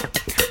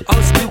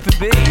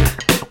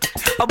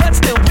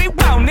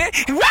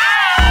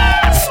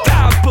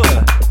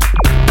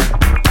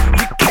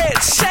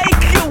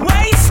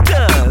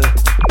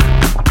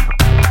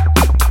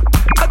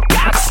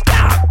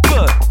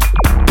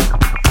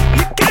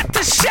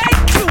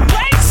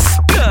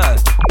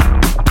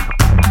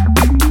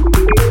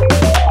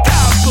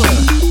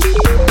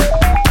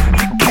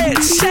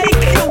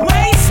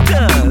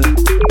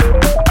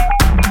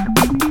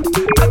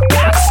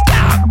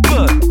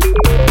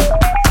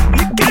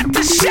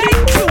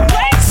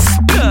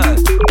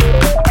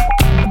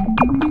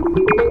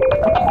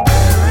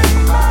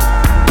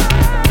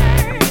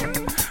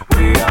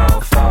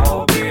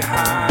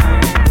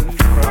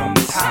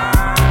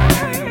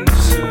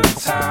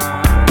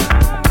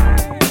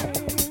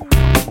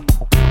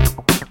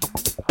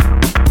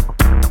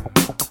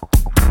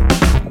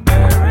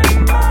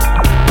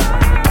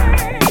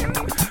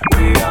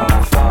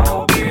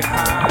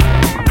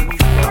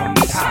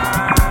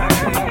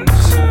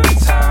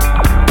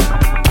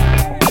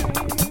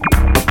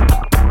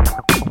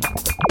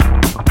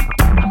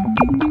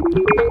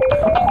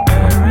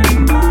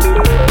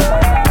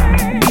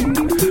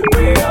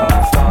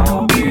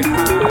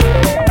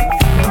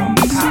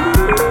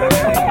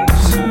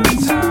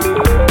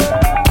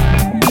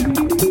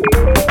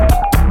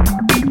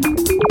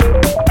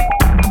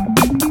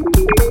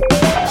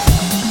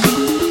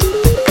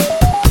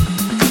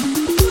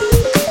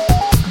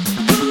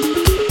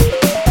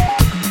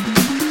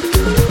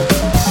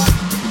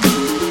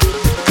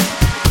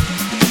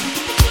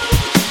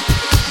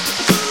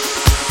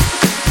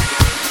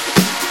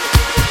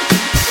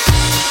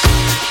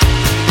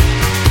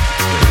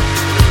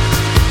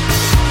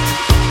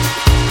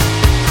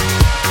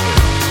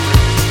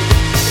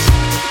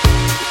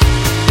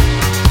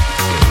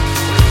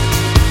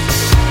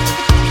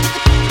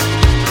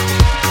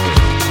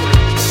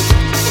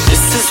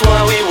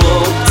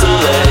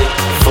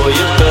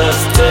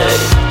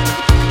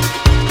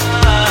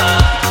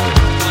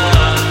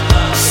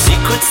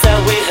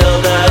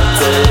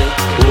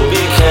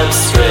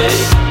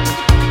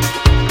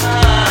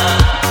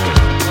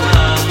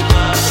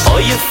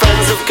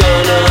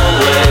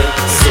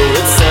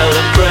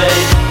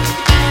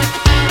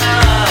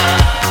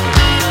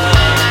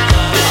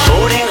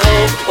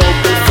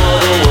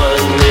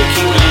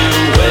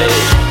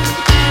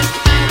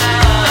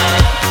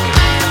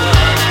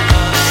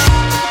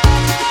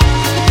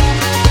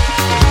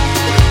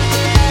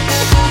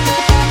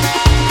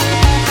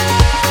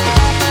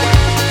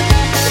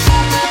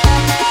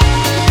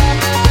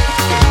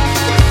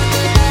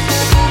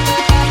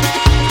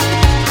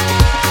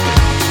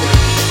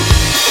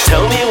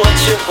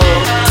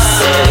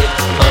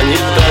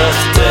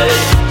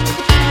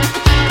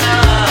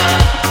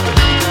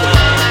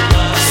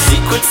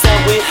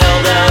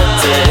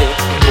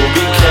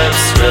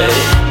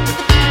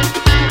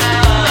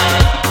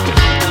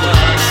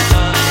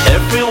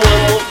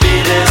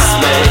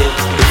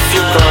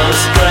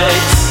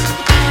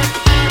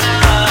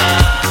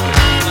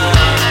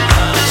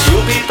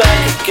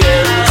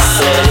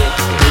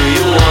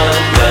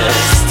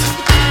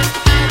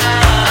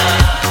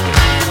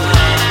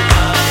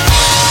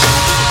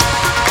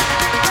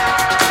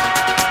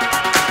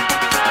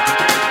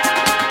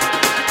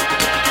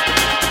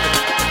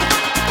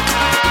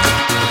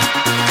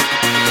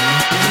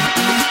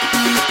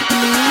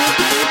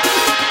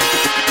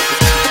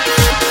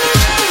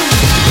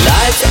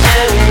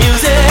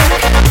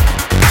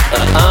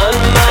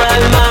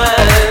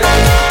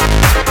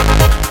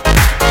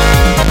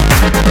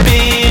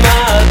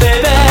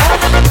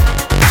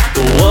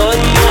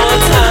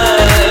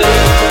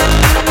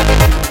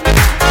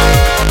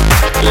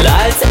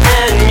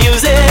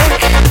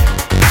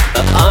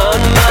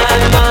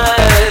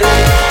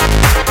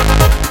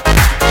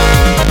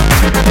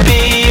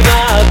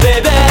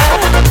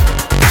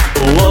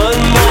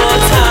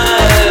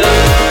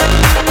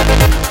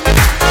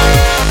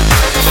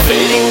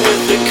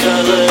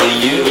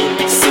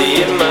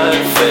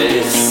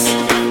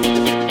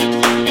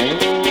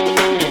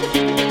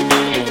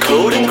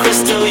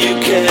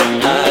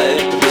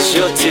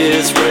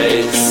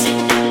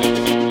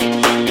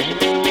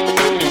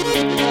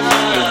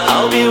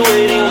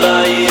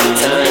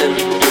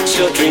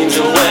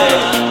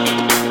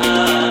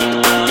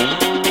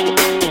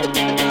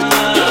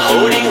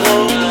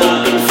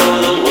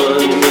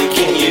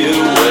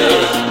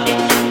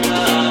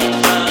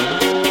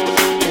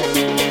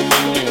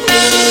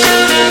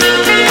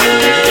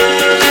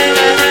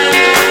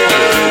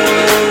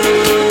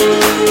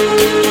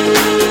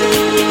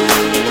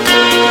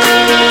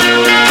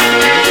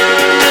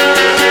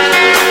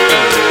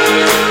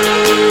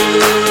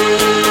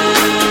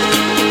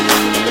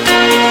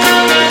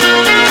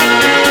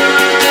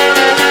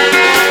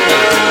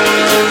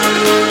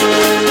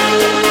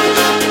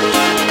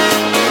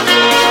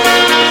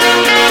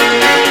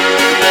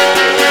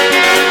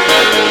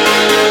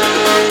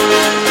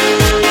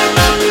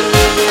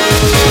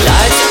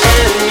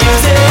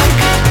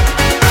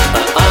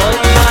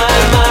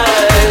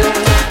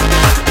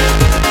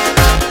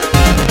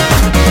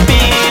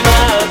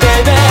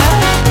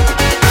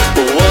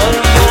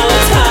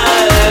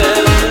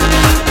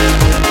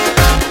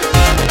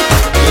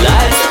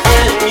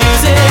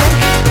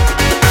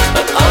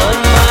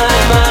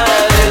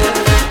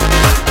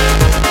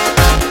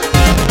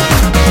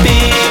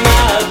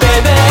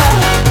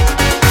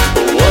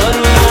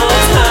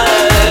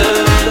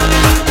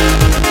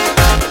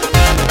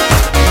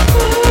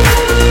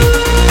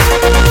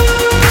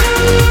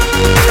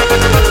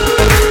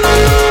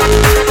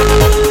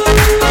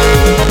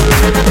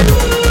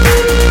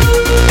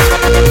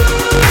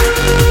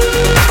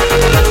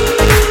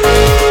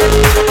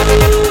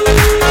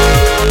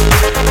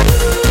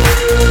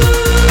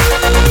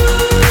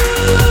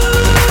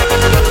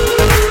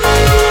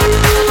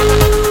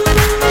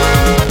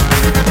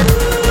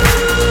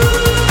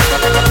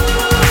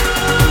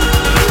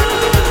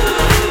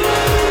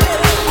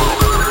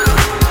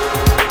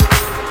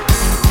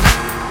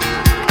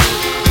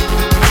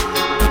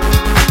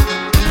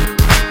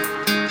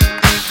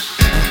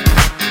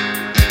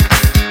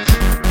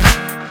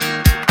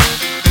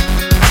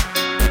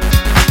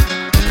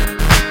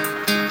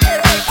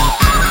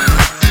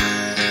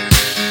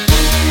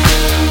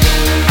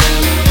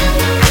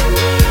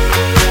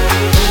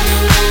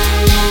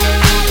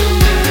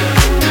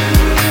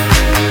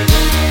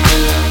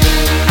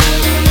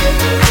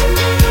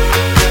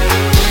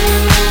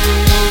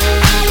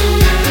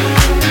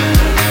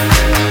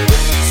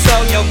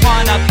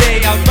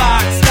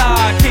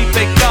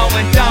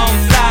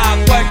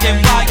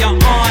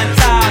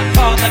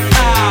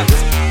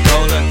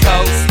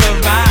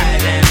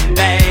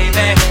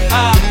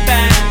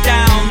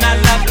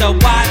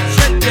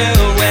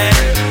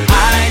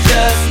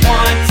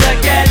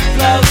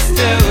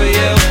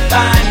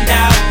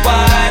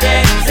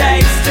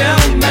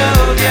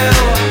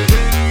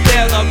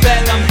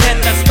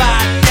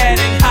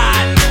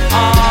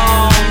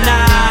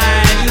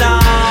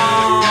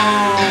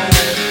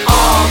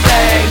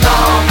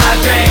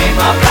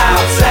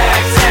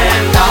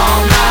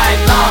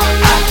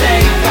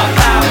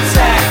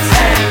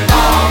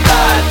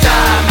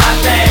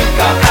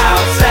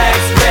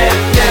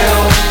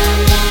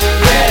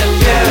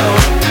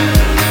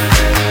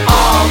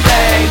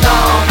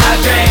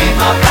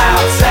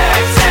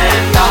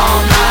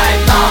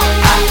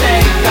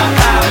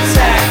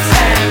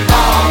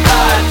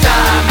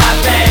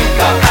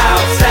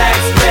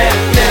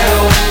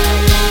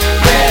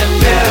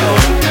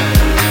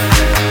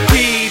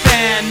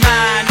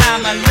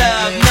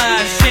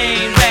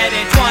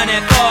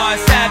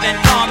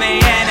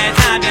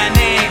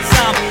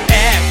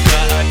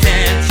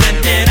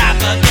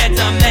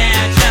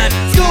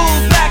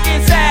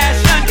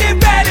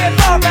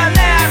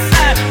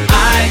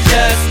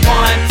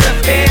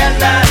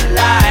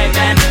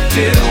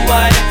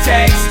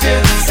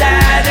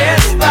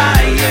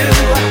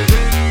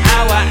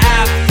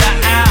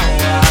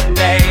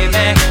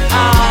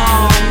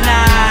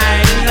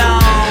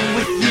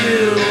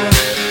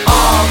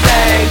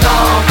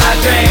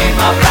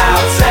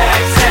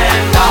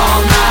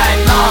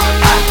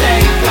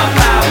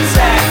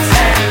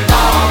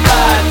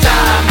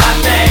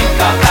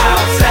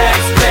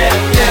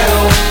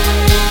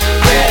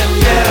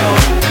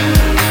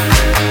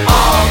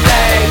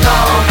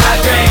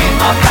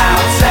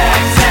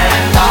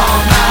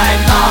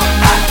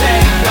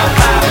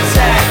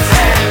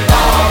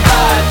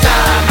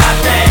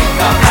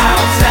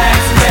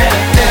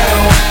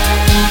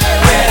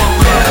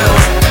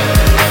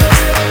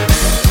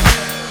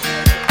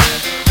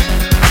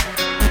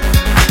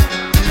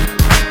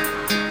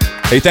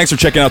Hey, thanks for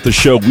checking out the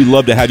show. We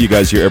love to have you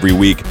guys here every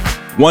week.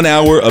 1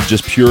 hour of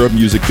just pure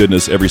music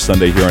goodness every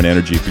Sunday here on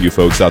Energy for you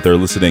folks out there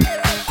listening.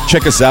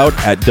 Check us out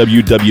at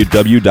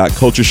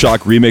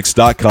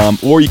www.cultureshockremix.com,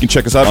 or you can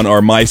check us out on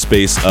our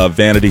MySpace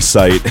vanity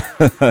site,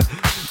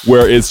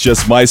 where it's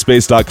just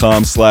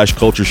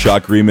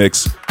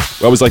myspace.com/cultureshock-remix.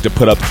 We always like to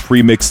put up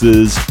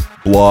premixes,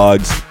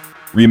 blogs,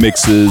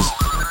 remixes,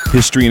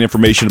 history and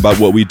information about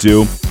what we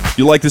do. If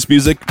you like this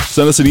music,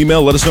 send us an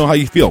email, let us know how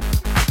you feel,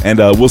 and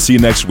we'll see you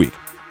next week.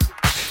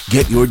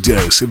 Get your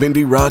dose of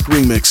indie rock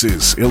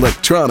remixes,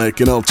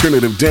 electronic and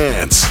alternative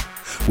dance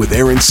with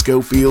Aaron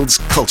Schofield's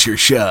Culture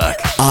Shock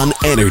on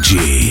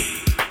Energy.